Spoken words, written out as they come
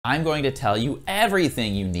I'm going to tell you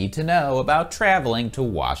everything you need to know about traveling to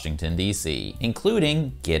Washington, D.C.,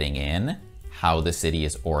 including getting in, how the city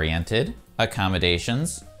is oriented,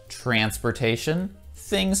 accommodations, transportation,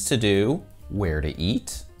 things to do, where to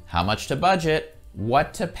eat, how much to budget,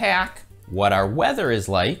 what to pack, what our weather is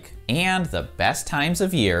like, and the best times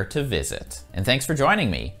of year to visit. And thanks for joining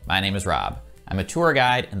me. My name is Rob. I'm a tour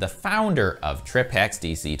guide and the founder of Trip Hacks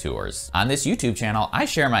DC Tours. On this YouTube channel, I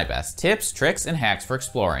share my best tips, tricks, and hacks for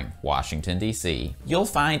exploring Washington, D.C. You'll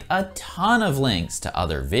find a ton of links to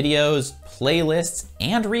other videos, playlists,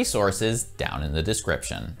 and resources down in the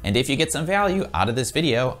description. And if you get some value out of this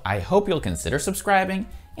video, I hope you'll consider subscribing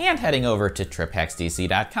and heading over to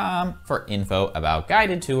triphacksdc.com for info about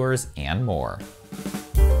guided tours and more.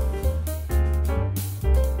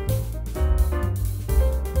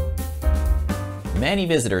 Many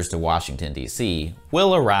visitors to Washington, D.C.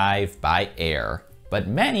 will arrive by air, but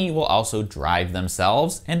many will also drive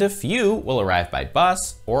themselves, and a few will arrive by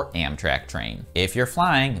bus or Amtrak train. If you're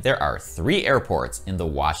flying, there are 3 airports in the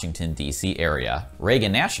Washington, D.C. area.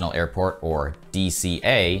 Reagan National Airport, or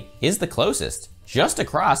DCA, is the closest, just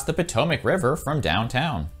across the Potomac River from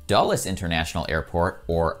downtown. Dulles International Airport,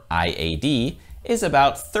 or IAD, is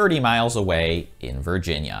about 30 miles away in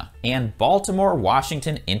Virginia. And Baltimore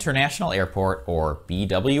Washington International Airport, or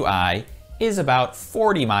BWI, is about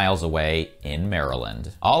 40 miles away in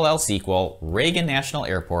Maryland. All else equal, Reagan National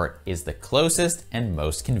Airport is the closest and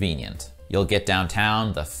most convenient. You'll get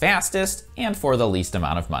downtown the fastest and for the least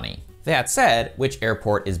amount of money. That said, which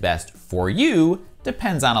airport is best for you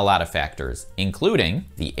depends on a lot of factors, including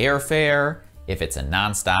the airfare, if it's a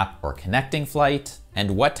nonstop or connecting flight,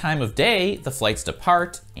 and what time of day the flights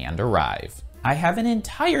depart and arrive. I have an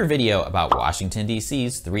entire video about Washington,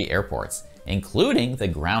 D.C.'s 3 airports, including the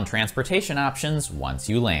ground transportation options once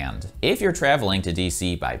you land. If you're traveling to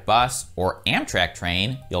D.C. by bus or Amtrak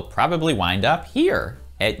train, you'll probably wind up here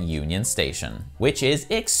at Union Station, which is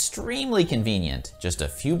extremely convenient, just a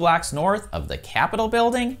few blocks north of the Capitol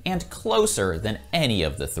building and closer than any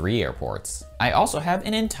of the 3 airports. I also have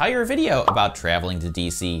an entire video about traveling to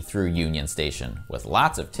DC through Union Station with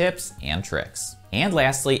lots of tips and tricks. And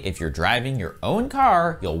lastly, if you're driving your own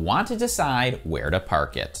car, you'll want to decide where to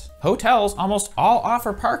park it. Hotels almost all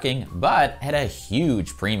offer parking, but at a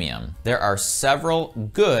huge premium. There are several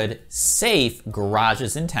good, safe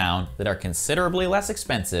garages in town that are considerably less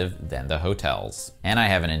expensive than the hotels. And I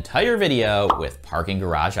have an entire video with parking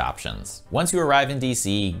garage options. Once you arrive in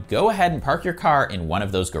DC, go ahead and park your car in one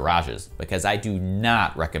of those garages, because I do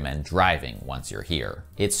not recommend driving once you're here.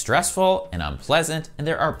 It's stressful and unpleasant, and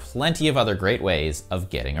there are plenty of other great ways of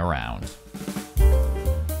getting around.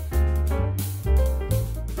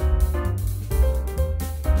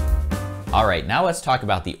 All right, now let's talk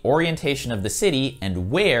about the orientation of the city and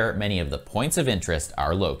where many of the points of interest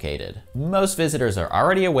are located. Most visitors are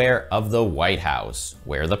already aware of the White House,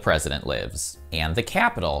 where the president lives, and the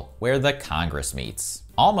Capitol, where the Congress meets.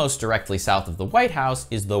 Almost directly south of the White House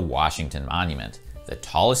is the Washington Monument, the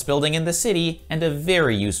tallest building in the city and a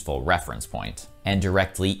very useful reference point. And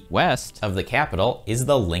directly west of the Capitol is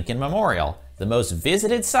the Lincoln Memorial, the most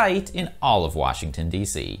visited site in all of Washington,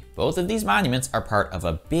 D.C. Both of these monuments are part of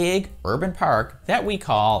a big urban park that we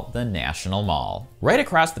call the National Mall. Right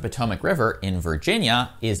across the Potomac River in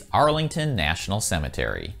Virginia is Arlington National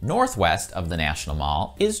Cemetery. Northwest of the National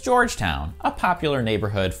Mall is Georgetown, a popular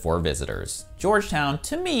neighborhood for visitors. Georgetown,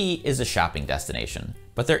 to me, is a shopping destination,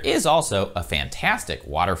 but there is also a fantastic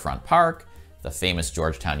waterfront park, the famous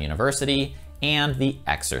Georgetown University, and the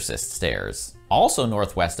Exorcist Stairs. Also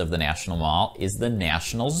northwest of the National Mall is the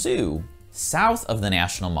National Zoo. South of the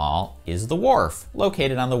National Mall is the Wharf,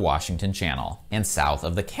 located on the Washington Channel. And south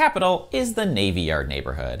of the Capitol is the Navy Yard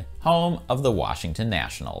neighborhood, home of the Washington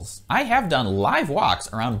Nationals. I have done live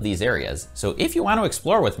walks around these areas, so if you want to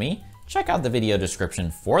explore with me, check out the video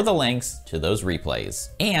description for the links to those replays.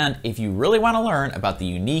 And if you really want to learn about the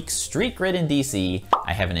unique street grid in DC,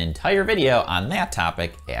 I have an entire video on that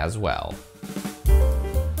topic as well.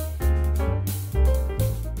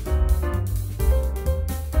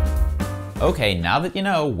 Okay, now that you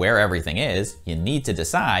know where everything is, you need to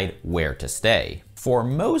decide where to stay. For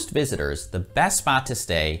most visitors, the best spot to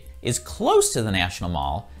stay is close to the National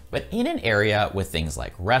Mall, but in an area with things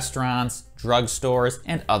like restaurants, drugstores,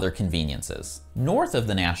 and other conveniences. North of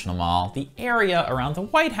the National Mall, the area around the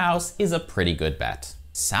White House is a pretty good bet.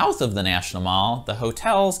 South of the National Mall, the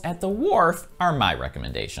hotels at the Wharf are my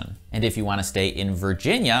recommendation. And if you want to stay in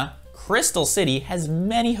Virginia, Crystal City has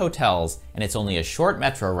many hotels, and it's only a short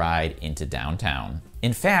metro ride into downtown.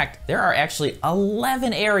 In fact, there are actually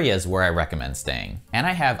 11 areas where I recommend staying, and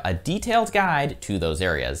I have a detailed guide to those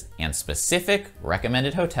areas and specific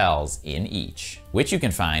recommended hotels in each, which you can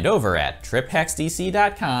find over at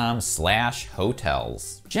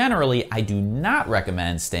triphacksdc.com/hotels. Generally, I do not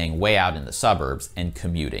recommend staying way out in the suburbs and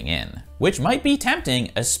commuting in, which might be tempting,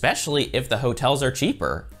 especially if the hotels are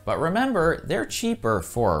cheaper. But remember, they're cheaper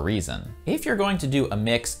for a reason. If you're going to do a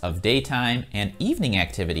mix of daytime and evening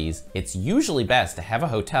activities, it's usually best to have a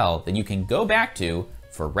hotel that you can go back to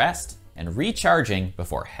for rest and recharging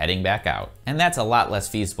before heading back out. And that's a lot less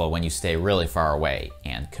feasible when you stay really far away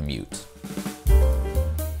and commute.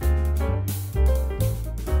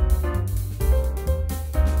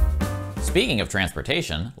 Speaking of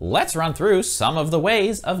transportation, let's run through some of the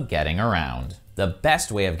ways of getting around. The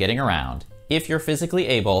best way of getting around, if you're physically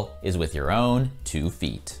able, is with your own 2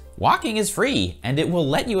 feet. Walking is free, and it will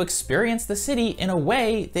let you experience the city in a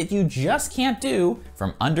way that you just can't do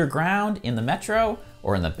from underground in the metro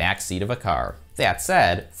or in the back seat of a car. That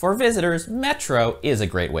said, for visitors, metro is a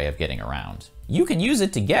great way of getting around. You can use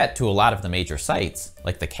it to get to a lot of the major sites,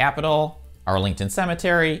 like the Capitol, Arlington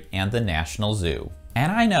Cemetery, and the National Zoo. And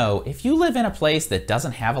I know if you live in a place that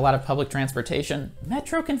doesn't have a lot of public transportation,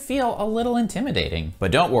 metro can feel a little intimidating.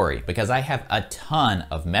 But don't worry, because I have a ton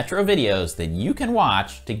of metro videos that you can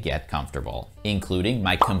watch to get comfortable, including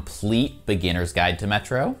my complete beginner's guide to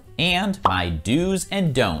metro and my do's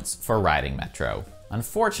and don'ts for riding metro.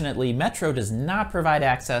 Unfortunately, metro does not provide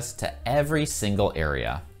access to every single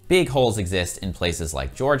area. Big holes exist in places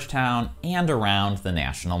like Georgetown and around the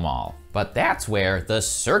National Mall. But that's where the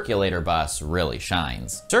Circulator bus really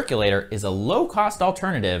shines. Circulator is a low-cost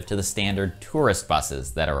alternative to the standard tourist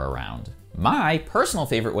buses that are around. My personal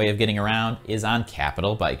favorite way of getting around is on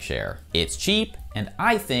Capital Bike Share. It's cheap and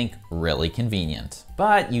I think really convenient.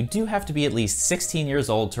 But you do have to be at least 16 years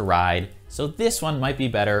old to ride, so this one might be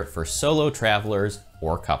better for solo travelers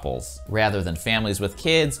or couples, rather than families with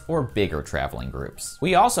kids or bigger traveling groups.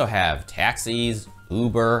 We also have taxis,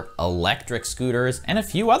 Uber, electric scooters, and a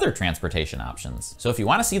few other transportation options. So if you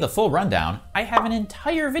want to see the full rundown, I have an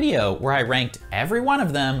entire video where I ranked every one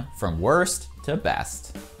of them from worst to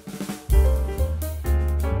best.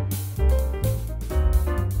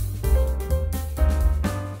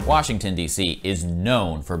 Washington, D.C. is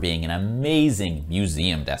known for being an amazing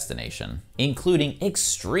museum destination, including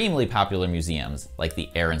extremely popular museums like the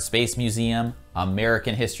Air and Space Museum,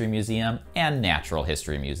 American History Museum, and Natural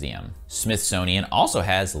History Museum. Smithsonian also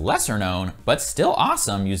has lesser known, but still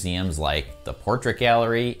awesome museums like the Portrait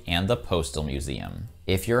Gallery and the Postal Museum.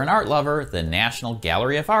 If you're an art lover, the National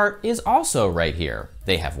Gallery of Art is also right here.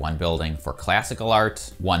 They have one building for classical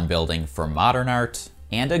art, one building for modern art,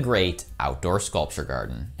 and a great outdoor sculpture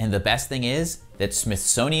garden. And the best thing is that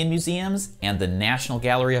Smithsonian museums and the National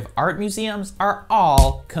Gallery of Art museums are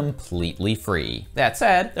all completely free. That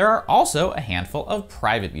said, there are also a handful of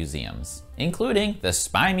private museums, including the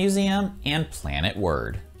Spy Museum and Planet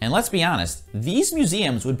Word. And let's be honest, these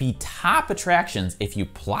museums would be top attractions if you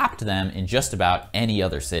plopped them in just about any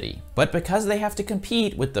other city. But because they have to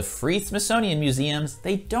compete with the free Smithsonian museums,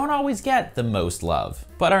 they don't always get the most love,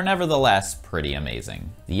 but are nevertheless pretty amazing.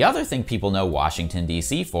 The other thing people know Washington,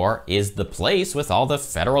 D.C. for is the place with all the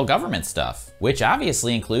federal government stuff, which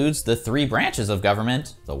obviously includes the 3 branches of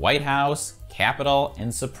government, the White House, Capitol,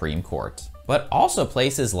 and Supreme Court. But also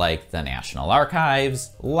places like the National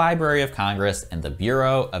Archives, Library of Congress, and the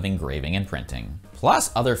Bureau of Engraving and Printing.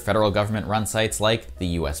 Plus other federal government-run sites like the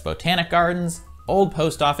U.S. Botanic Gardens, Old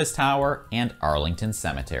Post Office Tower, and Arlington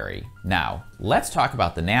Cemetery. Now, let's talk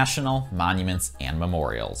about the national monuments and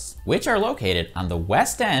memorials, which are located on the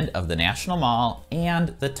west end of the National Mall and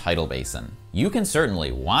the Tidal Basin. You can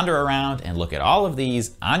certainly wander around and look at all of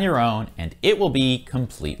these on your own, and it will be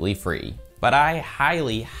completely free. But I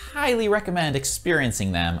highly, highly recommend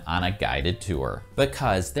experiencing them on a guided tour,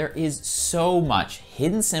 because there is so much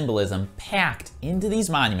hidden symbolism packed into these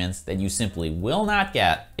monuments that you simply will not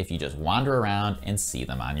get if you just wander around and see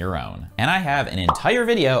them on your own. And I have an entire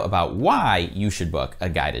video about why you should book a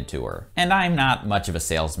guided tour. And I'm not much of a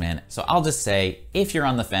salesman, so I'll just say, if you're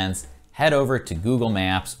on the fence, head over to Google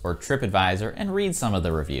Maps or TripAdvisor and read some of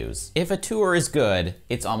the reviews. If a tour is good,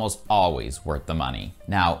 it's almost always worth the money.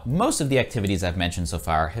 Now, most of the activities I've mentioned so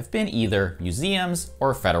far have been either museums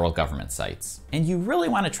or federal government sites. And you really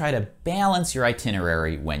want to try to balance your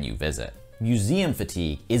itinerary when you visit. Museum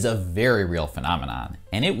fatigue is a very real phenomenon,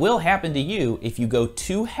 and it will happen to you if you go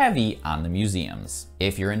too heavy on the museums.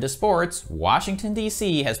 If you're into sports, Washington,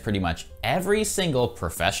 D.C. has pretty much every single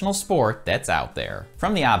professional sport that's out there.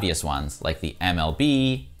 From the obvious ones like the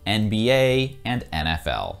MLB, NBA, and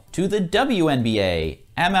NFL, to the WNBA,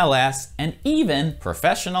 MLS, and even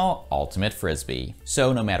professional ultimate frisbee.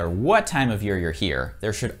 So no matter what time of year you're here,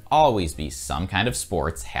 there should always be some kind of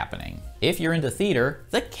sports happening. If you're into theater,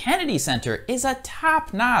 the Kennedy Center is a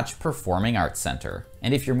top-notch performing arts center.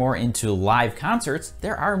 And if you're more into live concerts,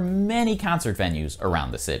 there are many concert venues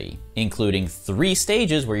around the city, including 3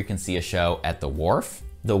 stages where you can see a show at the Wharf,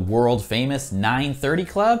 the world-famous 930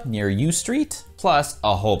 Club near U Street, plus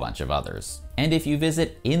a whole bunch of others. And if you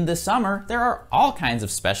visit in the summer, there are all kinds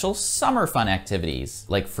of special summer fun activities,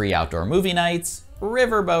 like free outdoor movie nights,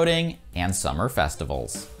 river boating, and summer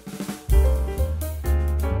festivals.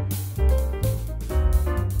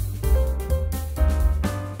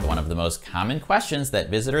 One of the most common questions that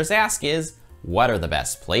visitors ask is, what are the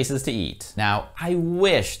best places to eat? Now, I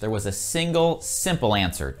wish there was a single, simple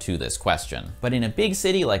answer to this question. But in a big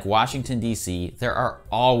city like Washington, D.C., there are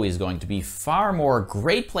always going to be far more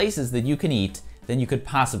great places that you can eat than you could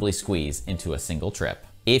possibly squeeze into a single trip.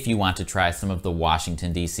 If you want to try some of the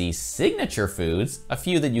Washington, D.C. signature foods, a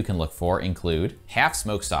few that you can look for include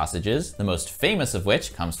half-smoked sausages, the most famous of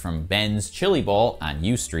which comes from Ben's Chili Bowl on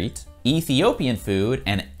U Street, Ethiopian food,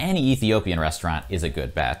 and any Ethiopian restaurant is a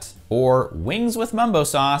good bet, or wings with mumbo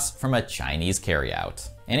sauce from a Chinese carryout.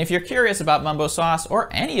 And if you're curious about mumbo sauce or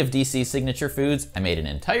any of DC's signature foods, I made an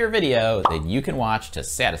entire video that you can watch to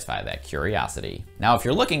satisfy that curiosity. Now, if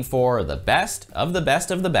you're looking for the best of the best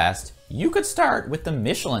of the best, you could start with the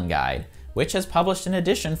Michelin Guide, which has published an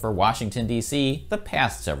edition for Washington, D.C. the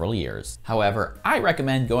past several years. However, I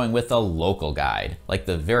recommend going with a local guide, like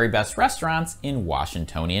the very best restaurants in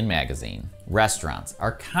Washingtonian magazine. Restaurants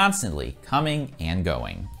are constantly coming and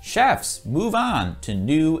going. Chefs move on to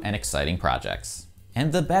new and exciting projects.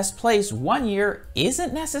 And the best place one year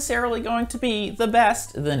isn't necessarily going to be the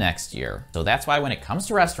best the next year. So that's why when it comes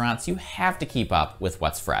to restaurants, you have to keep up with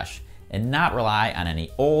what's fresh and not rely on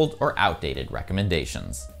any old or outdated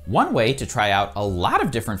recommendations. One way to try out a lot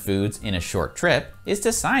of different foods in a short trip is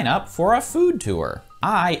to sign up for a food tour.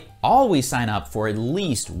 I always sign up for at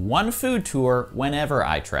least one food tour whenever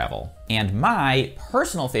I travel. And my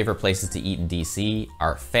personal favorite places to eat in DC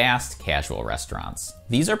are fast casual restaurants.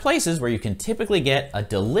 These are places where you can typically get a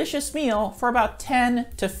delicious meal for about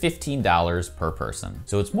 $10 to $15 per person.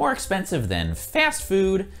 So it's more expensive than fast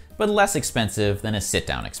food, but less expensive than a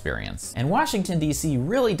sit-down experience. And Washington, D.C.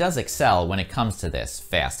 really does excel when it comes to this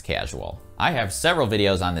fast casual. I have several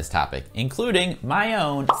videos on this topic, including my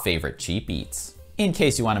own favorite cheap eats, in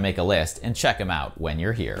case you want to make a list and check them out when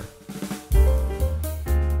you're here.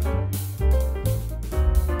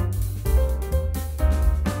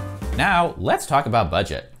 Now, let's talk about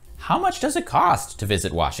budget. How much does it cost to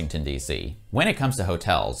visit Washington, D.C.? When it comes to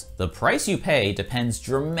hotels, the price you pay depends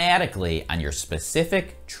dramatically on your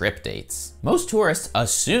specific trip dates. Most tourists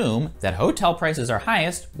assume that hotel prices are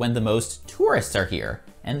highest when the most tourists are here,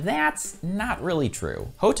 and that's not really true.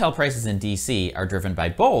 Hotel prices in DC are driven by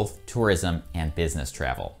both tourism and business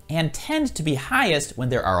travel, and tend to be highest when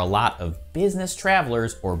there are a lot of business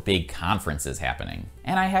travelers or big conferences happening.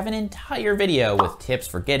 And I have an entire video with tips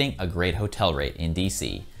for getting a great hotel rate in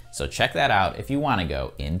DC, so check that out if you want to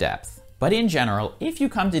go in depth. But in general, if you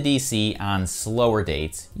come to DC on slower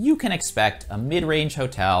dates, you can expect a mid-range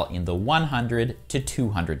hotel in the $100 to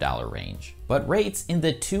 $200 range. But rates in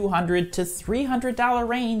the $200 to $300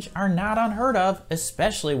 range are not unheard of,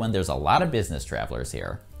 especially when there's a lot of business travelers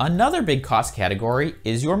here. Another big cost category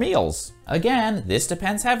is your meals. Again, this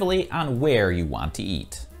depends heavily on where you want to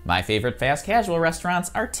eat. My favorite fast casual restaurants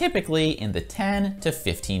are typically in the $10 to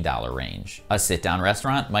 $15 range. A sit-down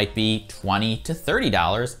restaurant might be $20 to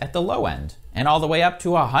 $30 at the low end, and all the way up to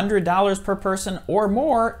 $100 per person or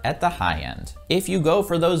more at the high end. If you go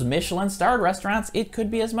for those Michelin-starred restaurants, it could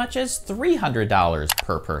be as much as $300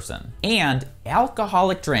 per person. And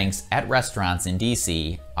alcoholic drinks at restaurants in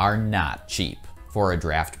DC are not cheap. For a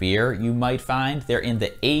draft beer, you might find they're in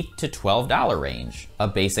the $8 to $12 range. A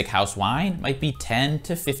basic house wine might be $10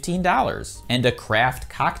 to $15, and a craft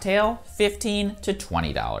cocktail, $15 to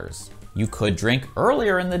 $20. You could drink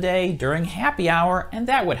earlier in the day during happy hour, and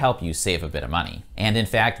that would help you save a bit of money. And in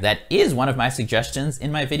fact, that is one of my suggestions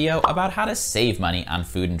in my video about how to save money on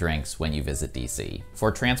food and drinks when you visit DC.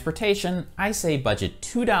 For transportation, I say budget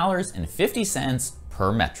 $2.50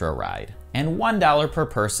 per metro ride, and $1 per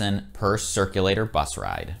person per circulator bus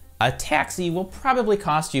ride. A taxi will probably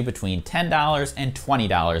cost you between $10 and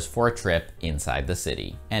 $20 for a trip inside the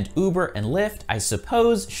city. And Uber and Lyft, I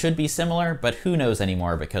suppose, should be similar, but who knows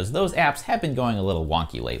anymore because those apps have been going a little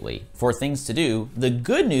wonky lately. For things to do, the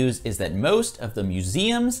good news is that most of the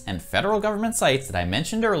museums and federal government sites that I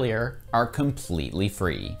mentioned earlier are completely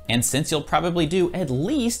free. And since you'll probably do at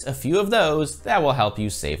least a few of those, that will help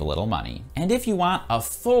you save a little money. And if you want a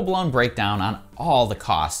full-blown breakdown on all the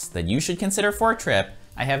costs that you should consider for a trip,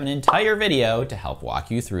 I have an entire video to help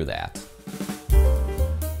walk you through that.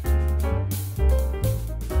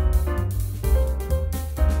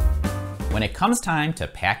 When it comes time to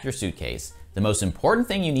pack your suitcase, the most important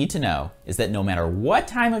thing you need to know is that no matter what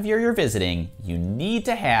time of year you're visiting, you need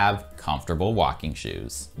to have comfortable walking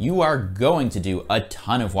shoes. You are going to do a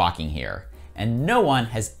ton of walking here, and no one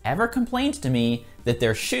has ever complained to me that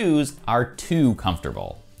their shoes are too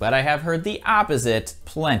comfortable. But I have heard the opposite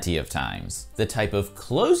plenty of times. The type of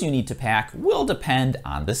clothes you need to pack will depend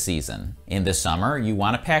on the season. In the summer, you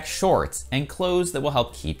want to pack shorts and clothes that will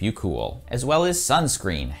help keep you cool, as well as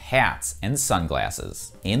sunscreen, hats, and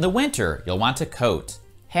sunglasses. In the winter, you'll want a coat,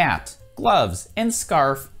 hat, gloves, and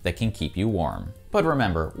scarf that can keep you warm. But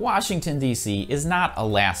remember, Washington, D.C. is not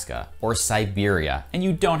Alaska or Siberia, and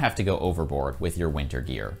you don't have to go overboard with your winter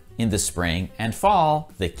gear. In the spring and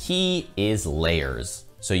fall, the key is layers.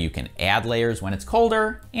 So you can add layers when it's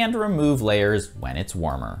colder and remove layers when it's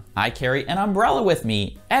warmer. I carry an umbrella with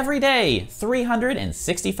me every day,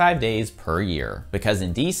 365 days per year, because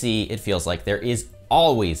in DC, it feels like there is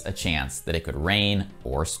always a chance that it could rain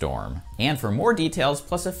or storm. And for more details,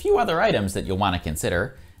 plus a few other items that you'll want to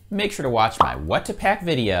consider, make sure to watch my What to Pack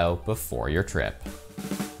video before your trip.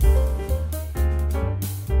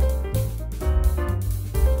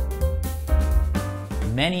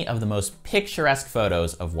 Many of the most picturesque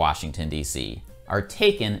photos of Washington, D.C. are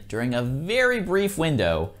taken during a very brief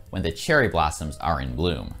window when the cherry blossoms are in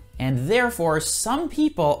bloom. And therefore, some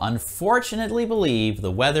people unfortunately believe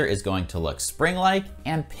the weather is going to look spring-like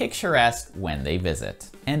and picturesque when they visit.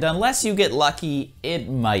 And unless you get lucky, it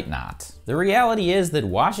might not. The reality is that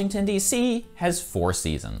Washington, D.C. has 4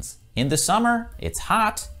 seasons. In the summer, it's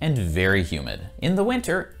hot and very humid. In the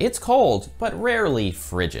winter, it's cold, but rarely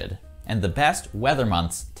frigid. And the best weather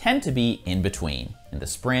months tend to be in between, in the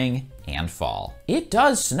spring and fall. It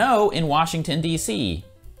does snow in Washington, D.C.,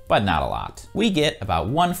 but not a lot. We get about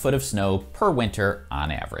 1 foot of snow per winter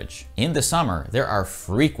on average. In the summer, there are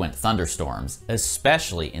frequent thunderstorms,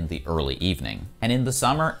 especially in the early evening. And in the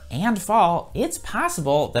summer and fall, it's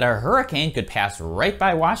possible that a hurricane could pass right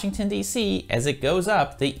by Washington, D.C. as it goes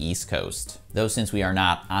up the East Coast. Though since we are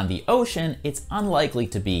not on the ocean, it's unlikely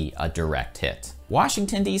to be a direct hit.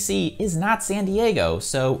 Washington, D.C. is not San Diego,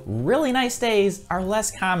 so really nice days are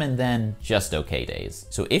less common than just okay days.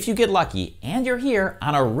 So if you get lucky and you're here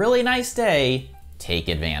on a really nice day, take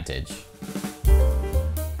advantage.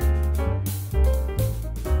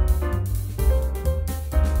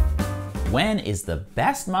 When is the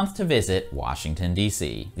best month to visit Washington,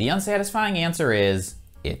 D.C.? The unsatisfying answer is,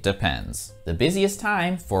 it depends. The busiest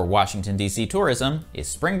time for Washington, D.C. tourism is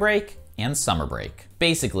spring break and summer break.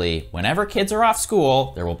 Basically, whenever kids are off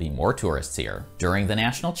school, there will be more tourists here. During the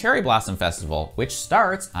National Cherry Blossom Festival, which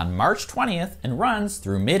starts on March 20th and runs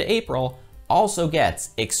through mid-April, also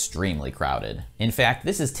gets extremely crowded. In fact,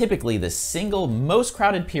 this is typically the single most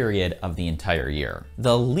crowded period of the entire year.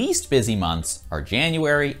 The least busy months are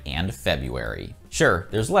January and February. Sure,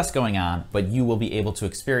 there's less going on, but you will be able to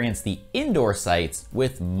experience the indoor sites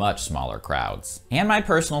with much smaller crowds. And my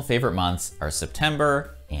personal favorite months are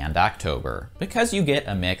September and October, because you get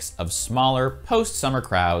a mix of smaller post-summer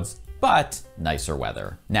crowds, but nicer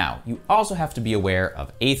weather. Now, you also have to be aware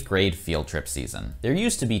of 8th grade field trip season. There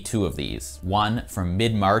used to be 2 of these, one from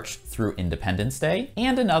mid-March through Independence Day,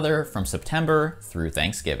 and another from September through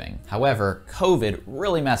Thanksgiving. However, COVID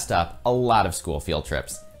really messed up a lot of school field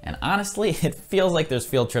trips, and honestly, it feels like there's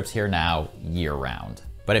field trips here now year-round.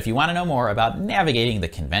 But if you want to know more about navigating the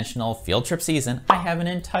conventional field trip season, I have an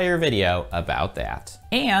entire video about that.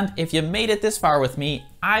 And if you made it this far with me,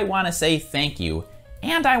 I want to say thank you,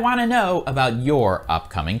 and I want to know about your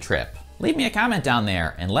upcoming trip. Leave me a comment down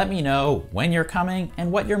there and let me know when you're coming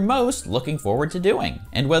and what you're most looking forward to doing,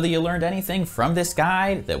 and whether you learned anything from this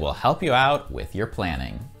guide that will help you out with your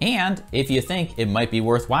planning. And if you think it might be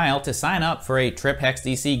worthwhile to sign up for a Trip Hacks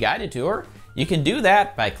DC guided tour, you can do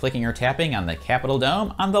that by clicking or tapping on the Capitol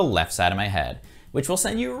Dome on the left side of my head, which will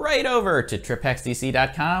send you right over to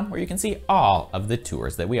triphacksdc.com, where you can see all of the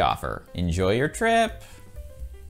tours that we offer. Enjoy your trip.